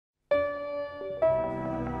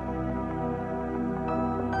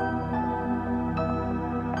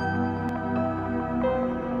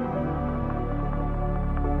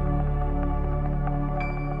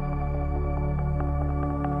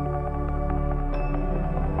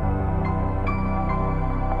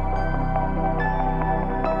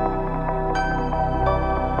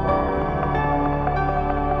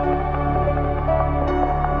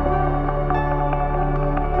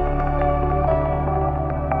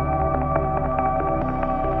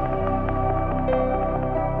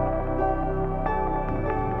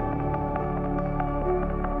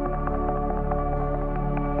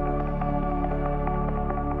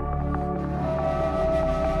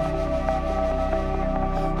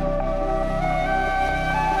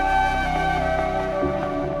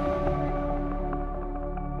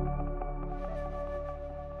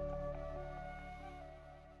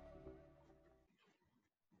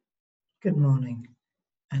morning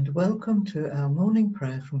and welcome to our morning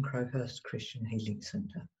prayer from Crowhurst Christian Healing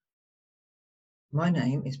Centre. My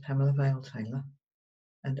name is Pam Vale-Taylor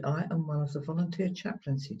and I am one of the volunteer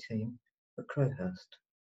chaplaincy team at Crowhurst.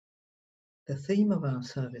 The theme of our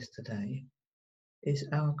service today is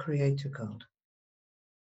our Creator God.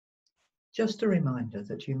 Just a reminder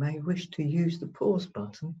that you may wish to use the pause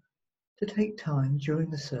button to take time during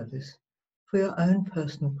the service for your own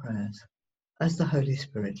personal prayers as the Holy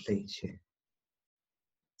Spirit leads you.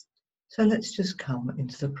 So let's just come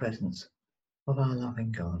into the presence of our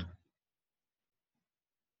loving God.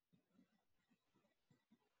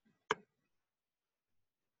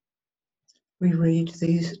 We read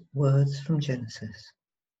these words from Genesis.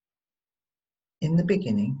 In the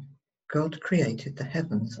beginning, God created the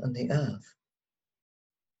heavens and the earth.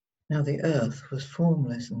 Now the earth was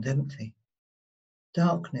formless and empty.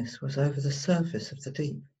 Darkness was over the surface of the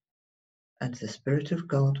deep, and the Spirit of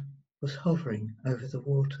God was hovering over the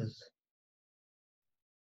waters.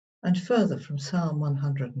 And further from Psalm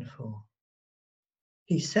 104,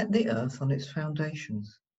 He set the earth on its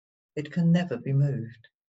foundations. It can never be moved.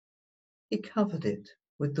 He covered it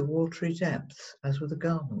with the watery depths as with a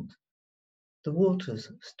garment. The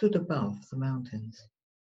waters stood above the mountains.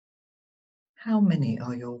 How many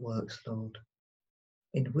are your works, Lord?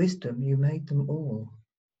 In wisdom you made them all.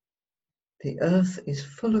 The earth is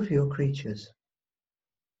full of your creatures.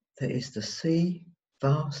 There is the sea,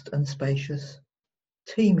 vast and spacious,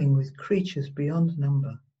 teeming with creatures beyond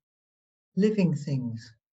number, living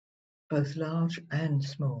things, both large and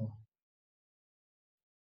small.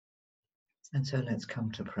 And so let's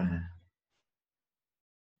come to prayer.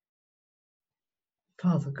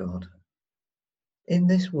 Father God, in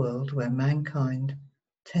this world where mankind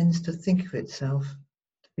tends to think of itself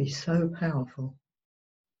to be so powerful,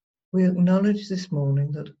 we acknowledge this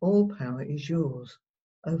morning that all power is yours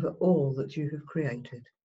over all that you have created.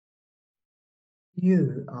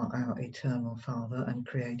 You are our eternal Father and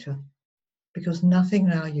Creator, because nothing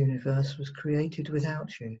in our universe was created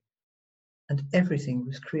without you, and everything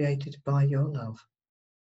was created by your love.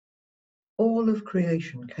 All of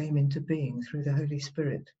creation came into being through the Holy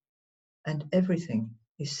Spirit, and everything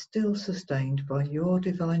is still sustained by your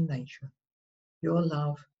divine nature, your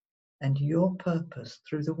love, and your purpose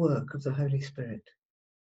through the work of the Holy Spirit.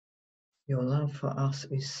 Your love for us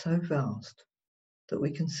is so vast that we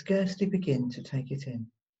can scarcely begin to take it in.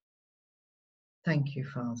 Thank you,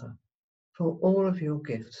 Father, for all of your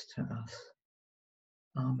gifts to us.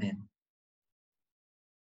 Amen.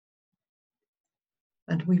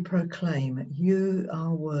 And we proclaim, you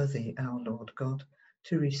are worthy, our Lord God,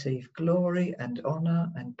 to receive glory and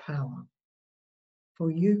honour and power. For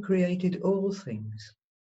you created all things,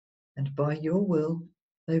 and by your will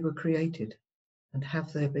they were created and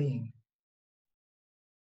have their being.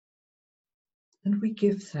 And we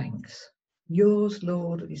give thanks. Yours,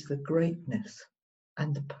 Lord, is the greatness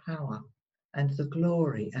and the power and the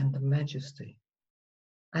glory and the majesty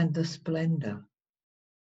and the splendour.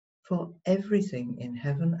 For everything in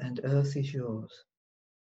heaven and earth is yours.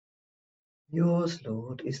 Yours,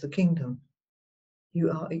 Lord, is the kingdom. You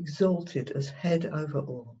are exalted as head over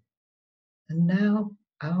all. And now,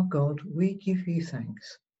 our God, we give you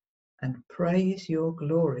thanks and praise your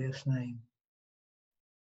glorious name.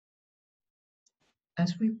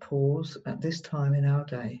 As we pause at this time in our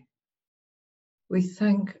day, we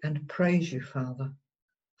thank and praise you, Father,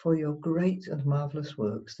 for your great and marvellous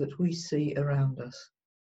works that we see around us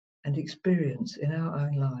and experience in our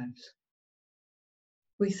own lives.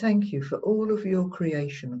 We thank you for all of your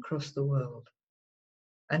creation across the world,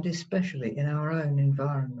 and especially in our own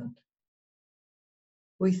environment.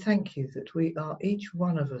 We thank you that we are each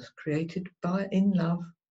one of us created in love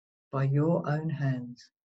by your own hands,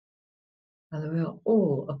 and that we are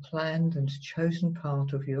all a planned and chosen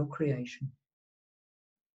part of your creation.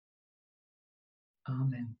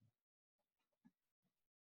 Amen.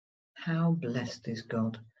 How blessed is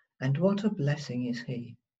God, and what a blessing is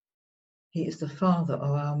he. He is the Father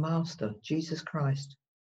of our Master, Jesus Christ,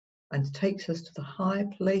 and takes us to the high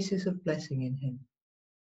places of blessing in him.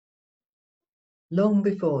 Long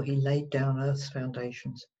before he laid down earth's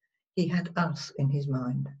foundations, he had us in his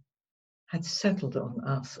mind, had settled on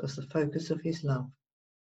us as the focus of his love,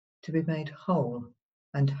 to be made whole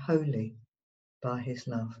and holy by his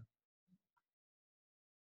love.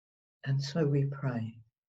 And so we pray,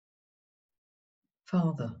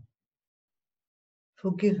 Father,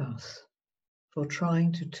 forgive us for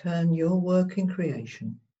trying to turn your work in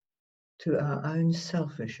creation to our own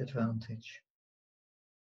selfish advantage.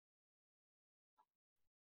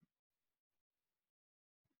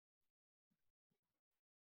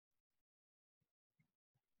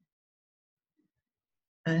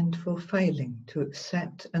 and for failing to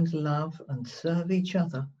accept and love and serve each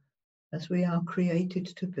other as we are created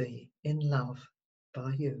to be in love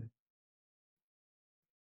by you.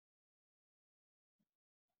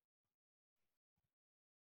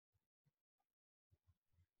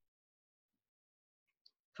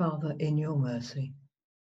 Father, in your mercy,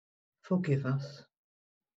 forgive us.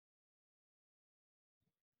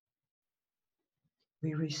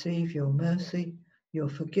 We receive your mercy, your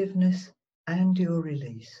forgiveness, and your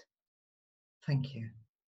release. Thank you.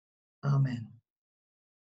 Amen.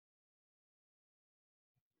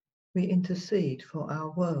 We intercede for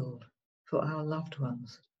our world, for our loved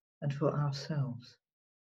ones, and for ourselves.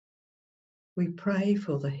 We pray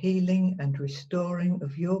for the healing and restoring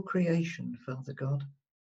of your creation, Father God,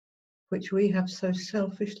 which we have so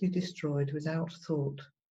selfishly destroyed without thought.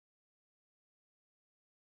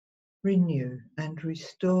 Renew and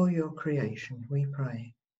restore your creation, we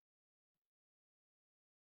pray.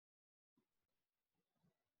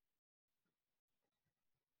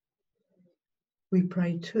 We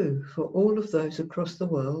pray too for all of those across the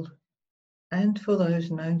world and for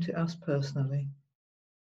those known to us personally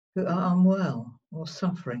who are unwell or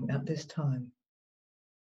suffering at this time.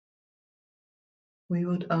 We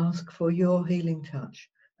would ask for your healing touch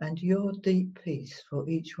and your deep peace for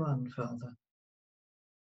each one, Father.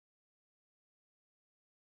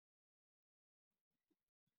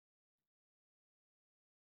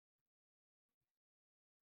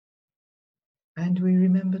 And we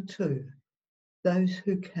remember too those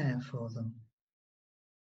who care for them.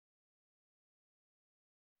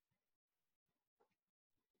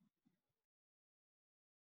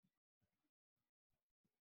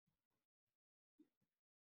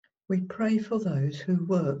 We pray for those who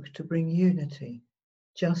work to bring unity,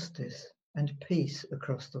 justice, and peace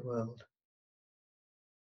across the world.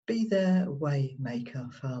 Be their way maker,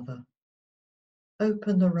 Father.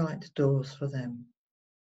 Open the right doors for them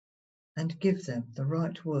and give them the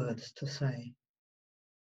right words to say.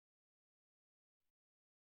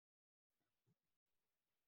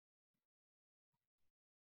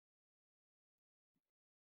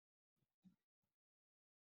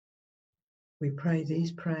 We pray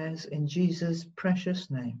these prayers in Jesus'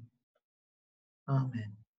 precious name.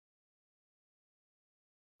 Amen.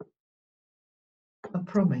 A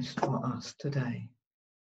promise for us today.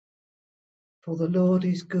 For the Lord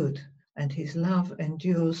is good, and his love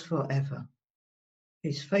endures forever.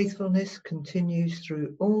 His faithfulness continues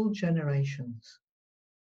through all generations.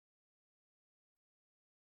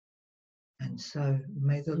 And so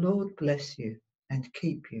may the Lord bless you and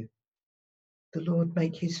keep you. The Lord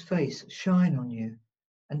make his face shine on you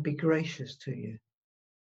and be gracious to you.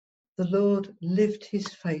 The Lord lift his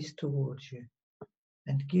face towards you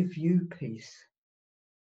and give you peace.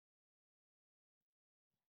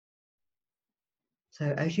 So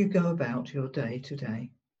as you go about your day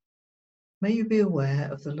today, may you be aware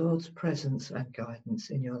of the Lord's presence and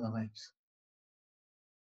guidance in your lives.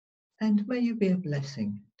 And may you be a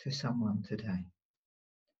blessing to someone today.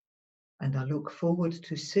 And I look forward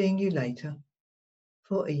to seeing you later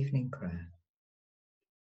for evening prayer.